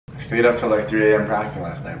Stayed up till like 3 a.m. practicing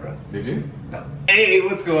last night, bro. Did you? No. Hey,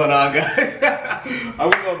 what's going on, guys? I'm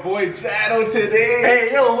with my boy Jado today.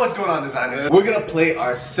 Hey, yo, what's going on, designers? We're gonna play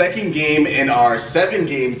our second game in our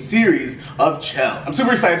 7-game series of Chell. I'm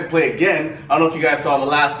super excited to play again. I don't know if you guys saw the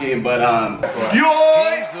last game, but Yeah,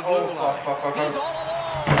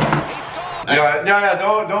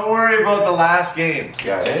 don't worry about the last game.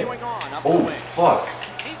 Oh, fuck.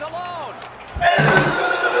 He's alone.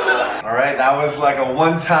 Alright, that was like a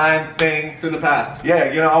one-time thing. It's in the past.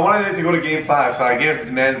 Yeah, you know, I wanted it to go to game 5, so I gave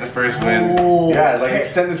the Nans the first win. Oh, yeah, like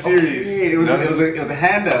extend the series. Okay. It was a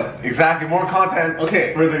handout. Exactly, more content.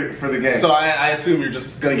 Okay. For the game. So I assume you're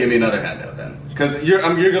just gonna give me another handout then, because you're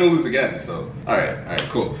gonna lose again. So all right,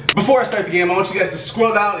 cool. Before I start the game, I want you guys to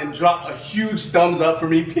scroll down and drop a huge thumbs up for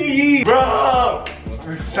me, please. Bro,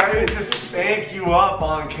 I'm excited to spank you up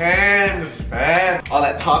on cans, man. All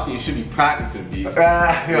that talking, you should be practicing, B. Talk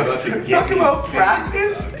about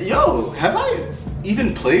practice? Yo, have I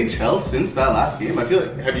even played Chell since that last game? I feel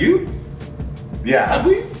like, have you? Yeah. Have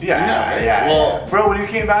we? Yeah. Well, bro, when you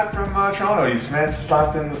came back from Toronto, you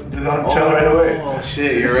slapped on Chell right away. Oh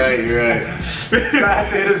shit, you're right. I have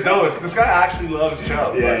to hit his nose. This guy actually loves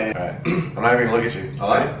Chell. Yeah. Alright. I'm not even gonna look at you.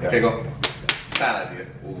 Alright? Yeah. Okay, go. Bad idea.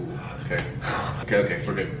 Ooh, okay,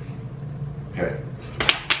 we're good. Okay.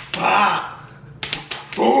 Ah!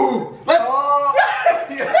 Ooh! Let's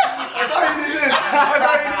I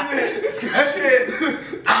thought you did this. Shit.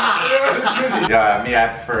 Yeah, me, I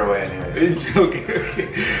prefer away anyways. Okay.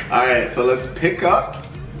 Alright, so let's pick up.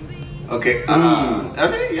 Okay. Are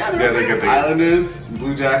they? Yeah, they're okay. good. Islanders,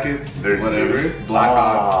 Blue Jackets, They're whatever. dudes.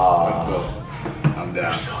 Blackhawks. Let's go. I'm down.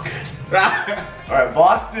 They're so good. Alright,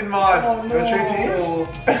 Boston mod. Oh, no. Teams?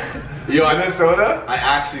 Yo, Minnesota? I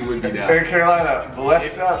actually would be down. And Carolina.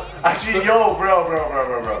 Bless up. Actually, yo,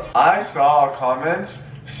 bro. I saw a comment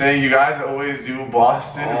saying you guys always do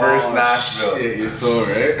Boston versus Nashville. Shit, you're so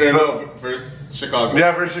right. No, versus Chicago.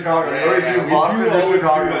 Yeah, versus Chicago. Yeah, we always do we Boston do versus always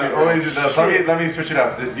Chicago. do that, We bro. always do that. Let me switch it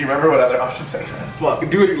up. Do you remember what other options I had? Fuck,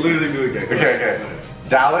 literally do it again. Okay.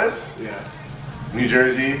 Dallas, Yeah. New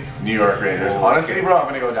Jersey, New York Rangers. Oh, Honestly, okay. bro, I'm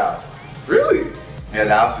gonna go Dallas. Really? Yeah,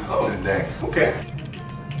 Dallas is dang. Okay.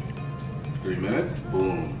 3 minutes.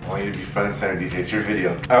 Boom. I want you to be front and center, DJ. It's your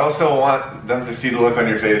video. I also want them to see the look on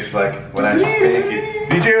your face, like when I spank you.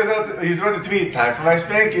 DJ he's about to tweet, time for my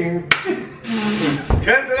spanking. This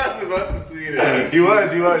guy's not about to see it. He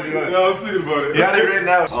was. No, I was thinking about it. You had it written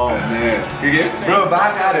out. Oh man. Good game? Bro,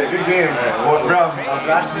 back at it. Good game, man. Well, bro, I'm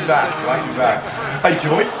glad to be back. Glad to be back. Hey,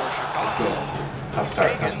 Joey. Let's go. Tough start.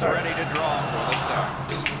 Ready to draw for the start.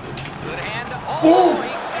 Good hand. Ooh. Oh, he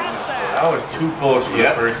got that. That was too close for the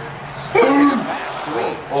first. Pass to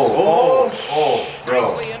Eaves. Oh, bro.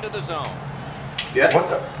 Nicely into the zone. Yeah. What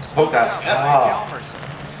the? Poke that. Ah. Jalmerson.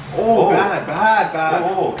 Oh, bad.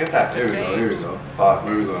 Oh, get that. There we go. Fuck.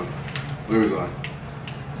 Where we going?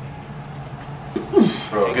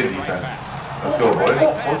 Bro, good defense. Let's go, boys.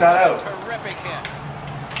 Hold that out. Terrific hit.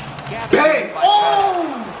 Bang! Oh!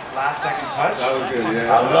 Last second touch. That was good,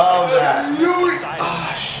 yeah. I love that.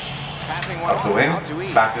 Passing one Up the on wing. out to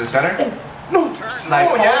Eaves. Back to the center. No. Snipe.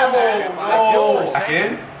 Oh, Back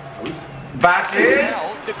in. Back in.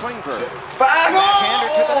 Held to Klingberg. Back. Backhander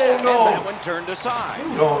to the net, and No. that one turned aside.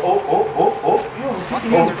 Oh,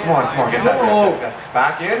 come on, get that. Yes.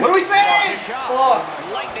 Back in. What are we saying? Lost a shot. Fuck.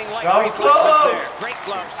 Lightning-like That was reflexes close. there. Great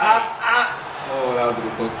glove save. Oh, that was a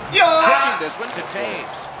good hook. Pitching this one to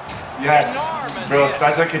Taves. Yes. Enormous Bro, hit.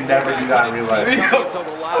 Spencer can never do that in real life. Until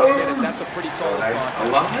the last minute, that's a pretty solid Nice. contact.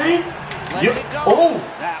 Line? Lets Yep. it go. Oh.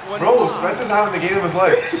 That one Bro, long. Spencer's having the game of his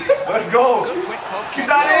life. Let's go. Good quick poke Keep check.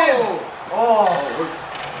 that in. Oh.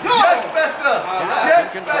 Yes, Spencer. Dallas Yes, in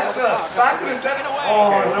control of the Spencer. puck. Back to the Taken center. away. Oh,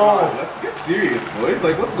 Come no. on, let's get serious, boys.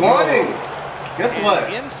 Like, what's going on? Guess what?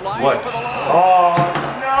 In flying What? over the line. Oh,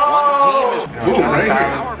 no. One team is Ooh, Dallas' right.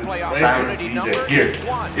 power play Right. opportunity Right. number Here. is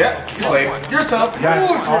one. Yeah, you play yourself. Yes, Ooh,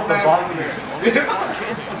 off you're the back bottom in there. Only a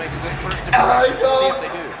chance to make a good first I impression. know. See if they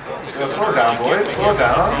do. This Yo, is slow an down, urgent boys. gift Slow to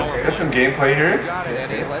get down. going. Get some gameplay here. You got it,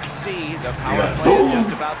 Eddie. Let's see. The power Yeah. play is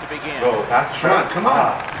just about to begin. Bro, back to shot. Come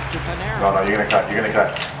on. To Panarin. No, you're gonna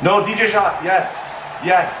cut. No, DJ shot. Yes.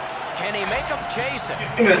 Can he make him chase it?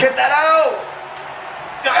 Get that out.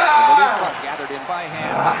 Well, this one gathered in by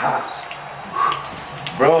hand.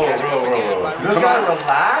 Bro. You Just gotta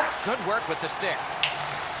relax. Good work with the stick.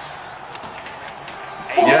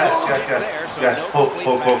 Yes. Poke. He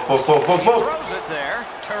throws it there.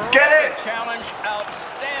 Terrific Get it! challenge.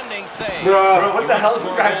 Outstanding save. Bro, what the hell is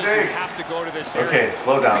this guy saying? Have to go to this area. Okay,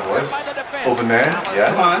 slow down, Picked up boys. by the defense. Open man. Dallas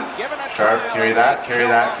Yes. is Come on. given a Sharp. trial Carry and that. they'll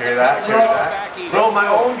show off the back even. Bro, my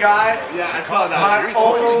own guy. Yeah, I saw that. My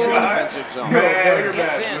recoiling in the own guy. defensive zone. Man, you're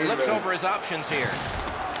Gets bad. in, looks over his options here.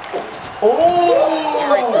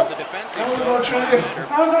 Oh! From the defensive That was zone. on track.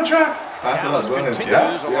 That was on track. Pass it up, Dallas go ahead.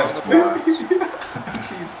 continues along the boards.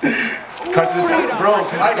 Cut this out. Bro,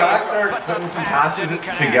 can I guys start putting some passes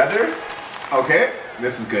together? Okay,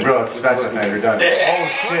 this is good. Bro, it's expensive, man. You're done. Oh,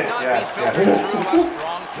 shit. Could not Yes, be filtered yes. through a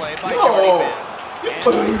strong play by No. Jordy Ben. And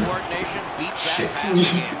coordination beats that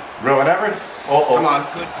pass again. Bro, whenever it's... Oh, Come on.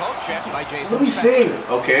 Good poke check by Jason. What are we saying?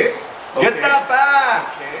 Okay. Get that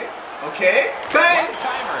back. Okay. Okay. Bang! One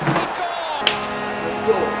timer. He scored. Let's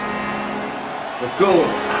go. Let's go.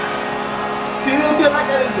 Still feel like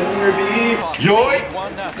I deserve it. Yoink.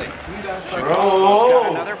 1-0. Chicago's Bro.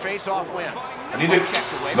 got another face-off win. I need to...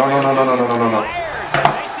 Checked away No, by no, no, no, no, no, no, no, no. Fires.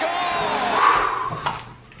 They score.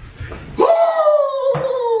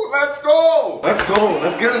 Woo! Let's go. Let's go.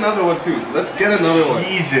 Let's get another one too. Let's get another one.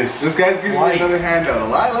 Jesus. This guy's giving me another handout. A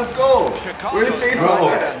lot. Let's go. Where's the face Bro,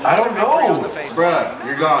 off at? I don't know. Bruh,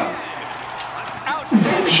 you're gone.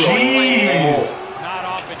 Outstanding. Jeez. Not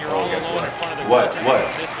often you're all alone in front of the What? goaltender What?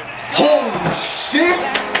 from this distance. Holy shit!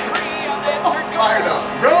 That's 3 unanswered Fired goals.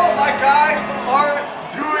 up. Bro, my guys aren't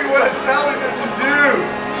doing what I'm telling them to do.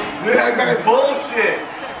 This is bullshit.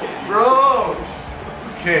 Bro.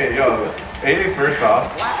 Okay, yo. 80 first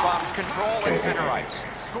off. Black box control Okay, at center ice.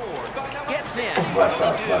 Gets in. Bless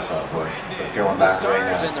up, boys. Let's get one back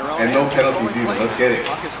right Stars in now. their own And no end penalties controlling either. play. Let's get it.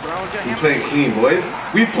 Puck is thrown to We him. playing clean, boys.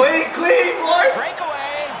 We playing clean, boys. Breakaway.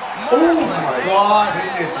 Oh Marvelous my save god, by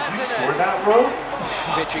goodness, you Lehtinen. scored that, bro?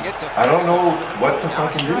 Pitching it to I don't know what to Now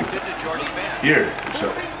it's fucking do. directed to Jordy Ben. Here. So,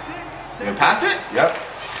 You gonna pass it? yep.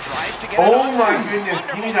 Tries to get Oh it on my there. goodness,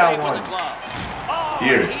 give me Wonderful that save for one. the glove. Oh,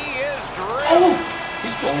 Here. he is drilled.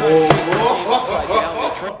 He's just trying to flip this game upside down. They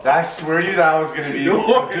try- I swear to you that was gonna be a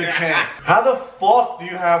good chance. How the fuck do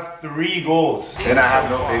you have 3 goals? And I have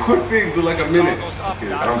no face. Quick things in like a minute. Chicago's up, I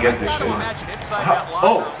Doc. don't get I this gotta shit. imagine inside that Oh.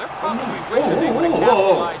 locker room, they're probably wishing they would have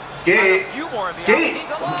capitalized on a Skate. few more of the Skate. He's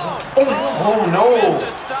alone. Oh no!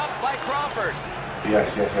 Tremendous stop by Crawford. Yes.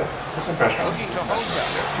 Put some pressure on. Looking to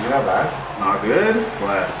Hossa. You know that? Not good.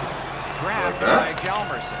 Bless. Grabbed Like by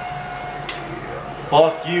Hjalmarsson.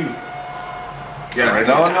 Fuck you. Yeah, right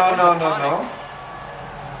No.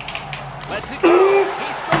 Lets it go.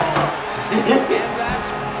 He scores. And that's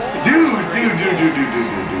 4 Dude. straight.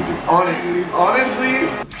 Honestly,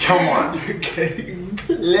 come on. You're getting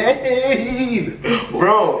played.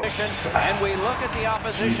 Bro. And we look at the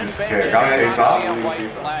opposition Jesus, bench. okay, gotta and face not off. see a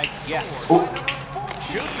white flag yet. Oh.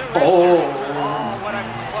 Shoots a wrister. Oh, what a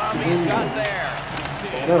club he's got there.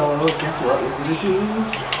 Oh, guess what we're gonna do?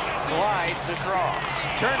 Glides across.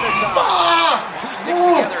 Turn this on. 2 sticks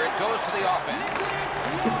together. It goes to the offense.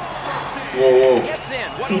 Whoa. Gets in.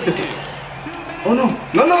 What'll he do? Oh no.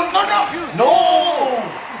 No. Shoots. No!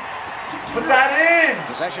 Put that in!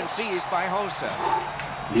 Possession seized by Hossa.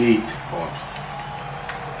 Yeet. Oh.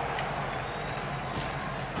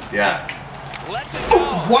 Yeah. Lets it go.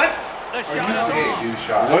 What? The shot is okay, off. You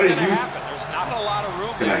shot. What What's are gonna you? happen? There's not a lot of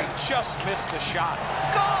room Good there. night. He just missed the shot.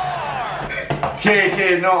 Scores!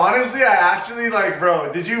 Okay, no, honestly, I actually, like,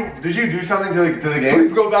 bro, did you do something to the game?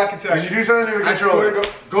 Please go back and check. Did you do something to the I controller? swear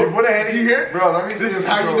to go. You put a hand in You hear? Bro, let me see This is the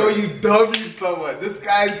how you know controller. you dummied someone. This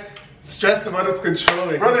guy's stressed about his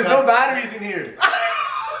controller. Bro, there's no batteries in here.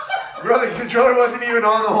 Bro, the controller wasn't even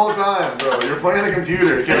on the whole time, bro. You're playing the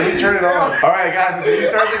computer. Okay, let me turn it on. Alright, guys, let's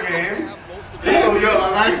restart the game. Oh, yo,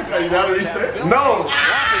 I'm actually. Are you down to restart? No!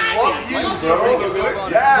 Fuck you, bro.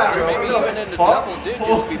 Yeah, bro. Maybe What even the into fuck? double digits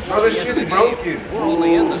Bro, before this the end of shit's the game. broken. We're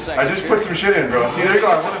only in the second I just put some shit in, bro. See, there you go.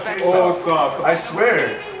 I want to face Oh, off. stop. I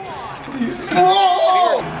swear.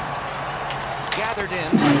 Gathered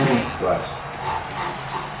in by Kane. Bless.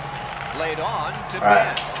 Laid on to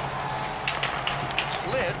Alright. Ben.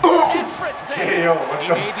 Slid. Desperate Hey, save. yo, what He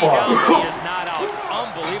the may be down, fuck? but he is not out.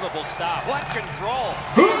 Unbelievable stop. What control?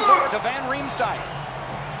 Hands over to Van Riemsdyk.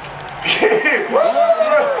 Hey, Look at what?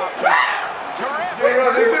 their options. Terrific. Hey, yo,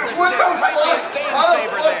 move with this is, the what stick. the Might be a fuck? game How the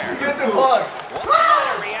saver fuck there. you get the puck? What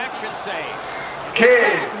a reaction save. Okay.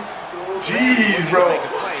 Jeez, bro. Make a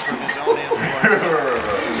play from his own end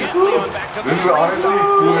towards gently on back to This is Van honestly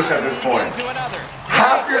Riemsdyk. foolish at this point. Into another.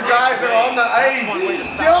 Half your guys are on the ice. One way to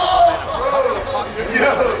stop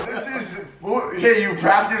Yo, this is. Hey, you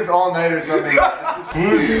practiced all night or something.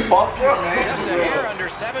 Who's fucking Just a man? hair under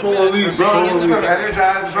 7 Holy minutes. Bro, remaining this in is the some period.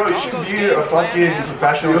 energized, bro. You should be a fucking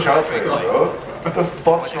professional shot player, bro. What the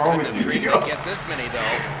fuck's wrong with you? Dreamed to get this many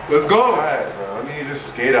though. Let's go. Alright, bro. Let me just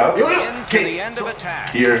skate up. Into the end of attack.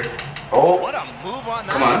 Here. Oh. What a move on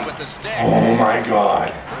that Come on. one with the stick. Oh my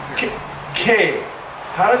god. K.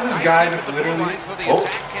 How does this guy just literally. So the Oh.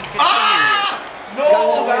 attack can continue.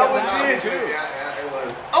 No, that was it. Yeah, it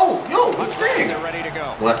was. Oh, yo, what's They're saying? ready to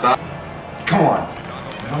go. Bless up. Come on.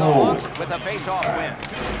 The No. Hawks with a face-off win.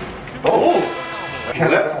 Oh.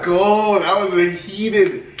 Let's go. That was a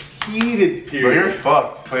heated Bro, you're period.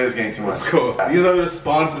 fucked. Play this game too much. Let's go. These are the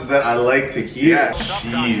responses that I like to hear. Yeah,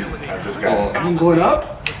 jeez. That's this guy. I'm going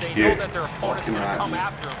up. But they Here. know that their opponent's going to Fucking come right.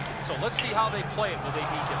 after them. So let's see how they play it. Will they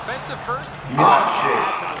be defensive first? Ah, Or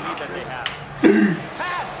add to the lead that they have?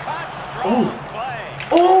 Pass cut, strong play.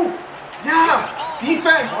 Oh, yeah.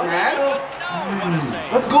 Defense, man. No, what a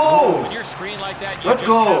save. Let's go. When you're screened like that, you Let's just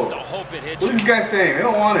go. have to hope it hits What are you. these guys saying? They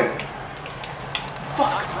don't want it.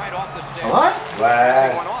 Knocked right off the stick. What?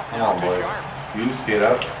 Blast. off Come now on, to boys. Sharp. You skate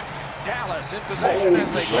up. Dallas in possession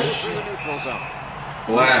as they go through the neutral zone.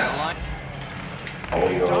 Bless. Oh,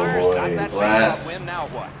 yo, Stars got that boys. Blast. face-off win. Now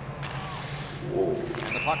what?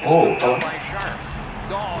 And the puck is Oh, scooped up by Sharp.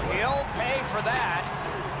 Oh, he'll pay for that.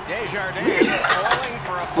 Desjardins calling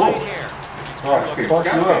for a fight here. Oh, fuck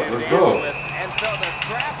you up. Let's go. And so the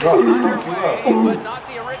scrap is Bro, underway, but not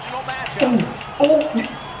the original matchup.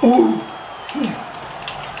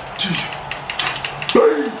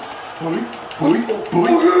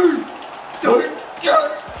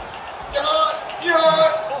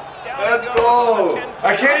 Let's go.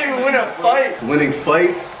 I can't even win a fight. Winning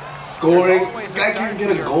fights, scoring. This guy can't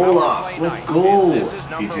get a goal off. Let's go.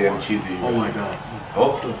 PTM cheesy. Oh my god.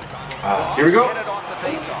 Oh. Here we go. Get it off the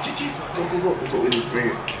face-off. Go, go, go. That's what we need to bring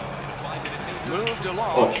it. Moved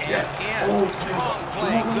along Oh, and yeah. in. Strong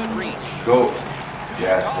play, good reach. Go.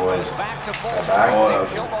 Yes, Columbus boys. back to full Back. strength. Oh, They that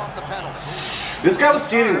was- killed off the penalty. This guy was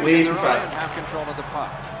skating Stars way in too their own end fast. have control of the puck.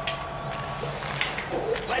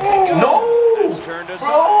 Let's Oh, it go. No! It's turned aside.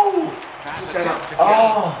 Bro! Pass This guy attempt to not- Kane.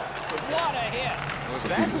 Oh! What a hit. Was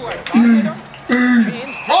that who I thought hit him?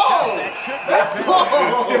 Kane's picked Oh! up. That should be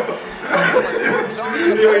Dallas moves on to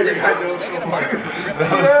the Yo, you penalty got box. no They get a score. marker for tripping.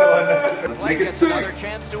 That was so unnecessary. Let's Play make it gets another 6.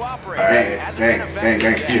 chance to operate. Bang, Hasn't bang, been bang, effective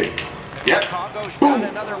bang, yet. here. Yep. Chicago's done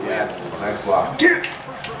another win. Yes, nice block. Get it.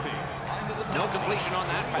 No completion on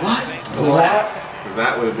that pass. What? Thanks. Bless.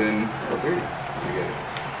 That would have been a 30.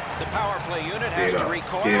 The power play unit has Skate to up,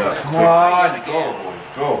 recoil. skate up. and Come try on, yet go, again. boys,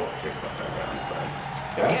 go.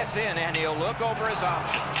 Yeah. Gets in and he'll look over his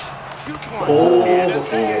options. Shoots one. Oh, And a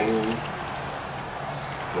save.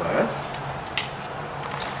 Bless.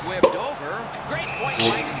 Squibbed over. Great point,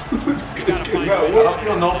 Mike. You gotta find I a way. don't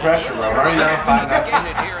feel no pressure, bro. I'm already down 5-0.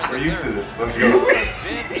 Skated here in We're the used to third. this. Let's go.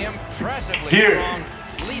 Has been impressively Here. strong,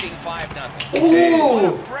 leading 5-0. Oh. What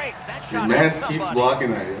a break. That Your shot man hit keeps somebody.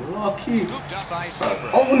 blocking at you. Oh, keep. Scooped up by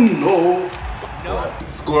Seabrook. Oh no. No.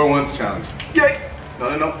 Score once challenge. Yay. No,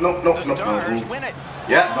 no, no, no, no, The no, Stars no. win it.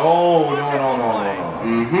 Yeah. No, no, no, no, no,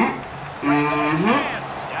 no.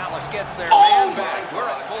 Chance. Dallas gets their man back. We're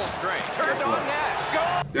at full strength. Turned on net.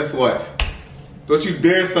 Score. Guess what? Don't you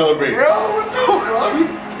dare celebrate. Bro, what the fuck?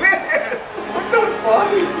 What the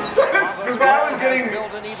fuck? This guy was getting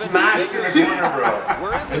smashed in the corner, bro.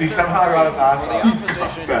 We're in the And he third somehow got a period. pass For the off.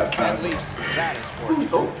 opposition, Bad pass. at least that is fortunate.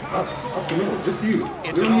 Oh, up the middle. Just you.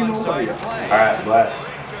 It's We an don't need nobody onside else. play. Alright, bless.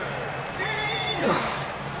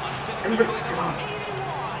 Everybody, come on.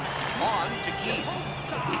 On to Keith.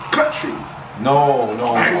 Country. No,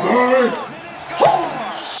 no.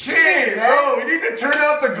 Shit, Bro, we need to turn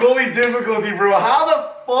up the goalie difficulty, bro. How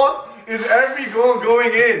the fuck is every goal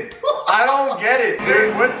going in? I don't get it.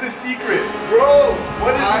 Dude, what's the secret? Bro,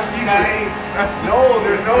 What is the that's secret? nice. That's the No, secret.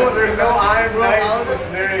 there's no I'm Bro, nice how in the the-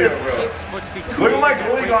 scenario, bro. Keith's foot's be Look at my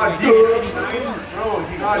goalie got deep. and he scored. Bro,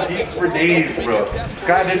 he got deep for days, bro. This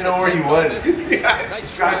guy didn't know where he was.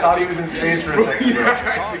 This guy thought he was in space for a second, bro.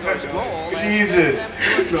 Chicago's goal has Jesus.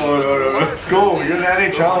 sent them to an No, no, no, no. Let's go. You're an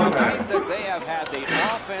NHL The man. night that they have had the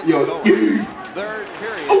offense Yo. going. Third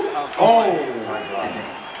period of Oh. my God.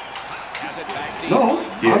 has it back deep. No,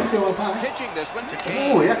 Yeah. obviously I want to pass. Pitching this one to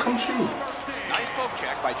Kane. Oh, yeah, come true. Nice poke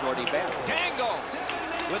check by Jordy Bell. Dangles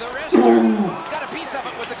with a wrist. Got a piece of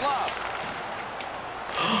it with the glove.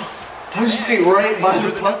 How did you skate right by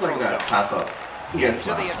the puck like that? Pass up. Yes, To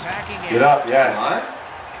the pass. attacking end. Get up, yes. What?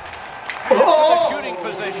 Pass to the shooting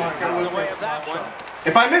position. In the way of that one.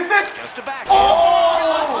 If I missed it, Just a back. Oh,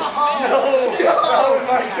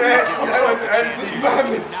 my God. That was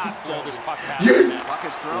empty. Do not throw this puck past the net. Puck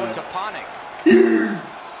is thrown to Ponick.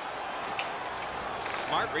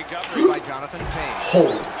 Smart recovery by Jonathan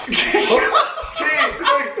Taine.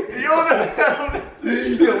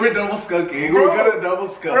 yeah, we're double skunking. We're good at double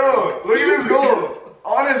skunk. Bro, look at this goal.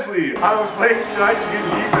 Honestly, I was playing such good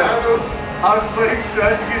defense. I was playing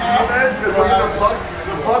such good defense, and look at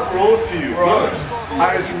the puck rolls to you.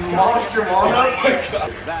 I just moshed your mom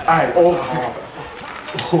up. That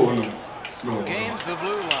Oh no. No. gains the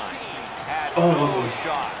blue line. Had no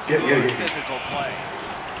shot. Get Good it. physical play.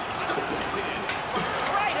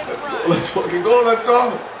 Right in front. Let's fucking go. Let's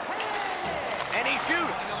go. And he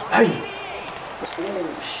shoots. Hey.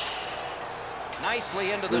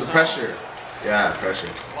 Nicely into the There's zone. pressure. Yeah, pressure.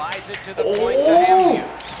 Slides it to the point to him.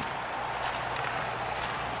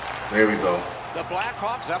 There we go. The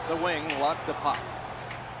Blackhawks up the wing, luck the puck.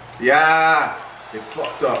 Yeah. They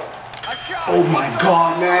fucked up. A shot. Oh my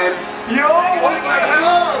god, man. Yo, what the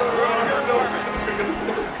hell?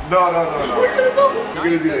 No.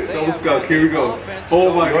 We're gonna do it. Double skunk. Here we go.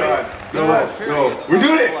 Oh my god. No. We're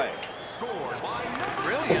doing it.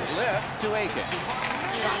 Brilliant lift to Aiken.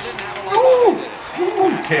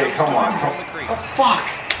 Okay, come on. Oh fuck.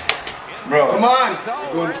 Bro. Come on. So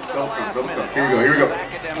We're we're going into the double last skunk. minute. Here we go.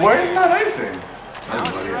 Why is that icing? Now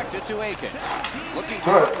it's directed to Aiken. Looking to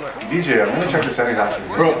Bro, Butler. DJ, I'm gonna check the settings after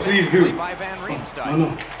this. Bro, please do. By Van Riemsdyk.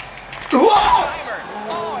 No. Timer.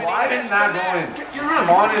 Oh, and Why he didn't missed that the go net. in? You're right.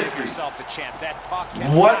 Honestly. Yourself a chance. That puck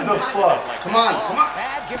What the fuck? Come on.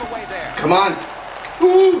 Bad giveaway there. Come on.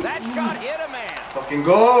 Ooh. That shot hit a man. Fucking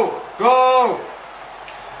go.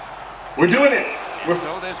 We're doing it.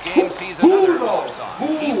 So this game sees another though?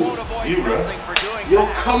 offside. He won't avoid You, bro. something for doing Yo,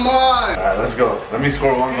 that. come on. Alright, let's go. Let me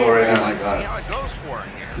score one goal right now. Let's see how it goes for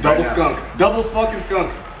him here. Double skunk. Double fucking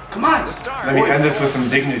skunk. Come on. The Stars. Let me end this with some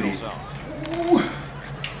dignity.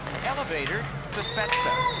 Elevator to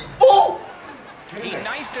Spezza. Oh. He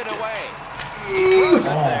knifed it away. Throws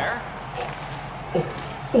it there.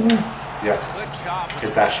 Yes. Good job with Get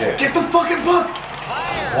the that shit. Get the fucking puck.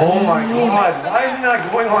 fire. Oh my god, why is he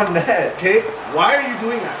not going on net? Okay. Why are you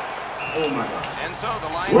doing that? Oh my god. And so the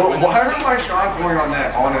Bro, linesman why in the are my seats shots going on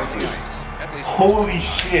net, honestly? At least Holy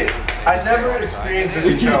shit. I never experienced this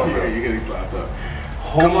in Shell, bro. You're getting slapped up.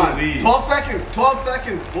 Come on. Holy. 12 seconds. 12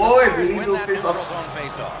 seconds. Boys, we need win those that face neutral ups. zone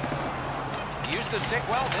face-off. Used the stick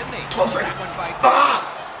well, didn't he? 12 seconds. That one by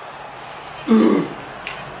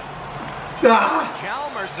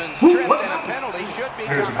Chalmerson's trip What's and a penalty should be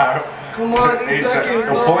Here's coming. how. Come on, 8 seconds.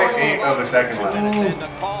 So 0.8 of a second left. And the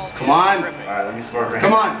call Come is on. tripping. Alright, let me score right.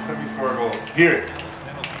 Come on. Let me score a goal. Here.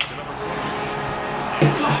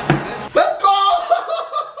 Let's go!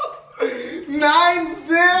 9-0.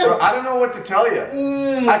 Bro, I don't know what to tell you.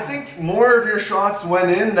 I think more of your shots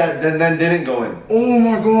went in than didn't go in. Oh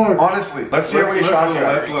my god. Honestly, let's see how many shots you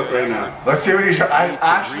Let's have. look right now. Let's see how many shots. I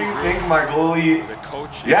actually think my goalie. The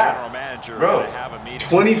coach and Yeah, general manager bro. are going to have a meeting.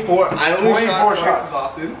 24. I only 24 shot twice shots. as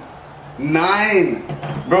often.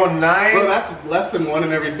 9. Bro, 9. Bro, that's less than 1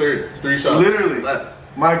 in every third. 3 shots. Literally. Less.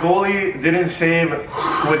 My goalie didn't save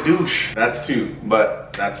Squidoosh. That's 2.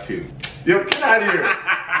 But, That's 2. yo, get out of here.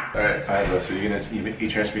 Alright. Alright, bro, so you're gonna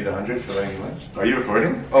e-transfer me the 100 for letting you win? Are you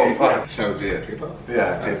recording? Oh, fuck. Shout out to PayPal.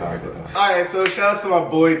 Yeah, PayPal. Alright, so shout out to my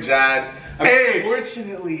boy Jad. Hey!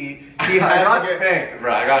 Unfortunately, I he had got to get spanked,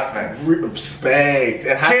 bro. I got spanked. spanked.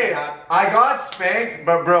 It had Okay, to happen. I got spanked,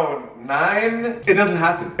 but bro, 9. It doesn't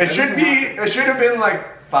happen. It should be. It should have been like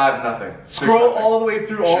 5-0. Scroll all the way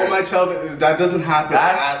through all Sure. my childhood. That doesn't happen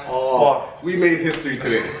That's at all. fucked. We made history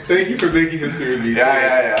today. Thank you for making history with me.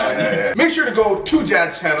 Yeah. Make sure to go to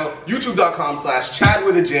Jad's channel, youtube.com/chad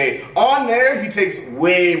with a J. On there, he takes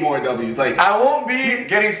way more W's. Like, I won't be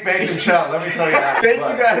getting spanked in shell. Let me tell you that. thank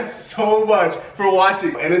But- you guys so much for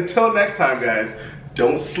watching. And until next time, guys,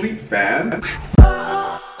 don't sleep, fam.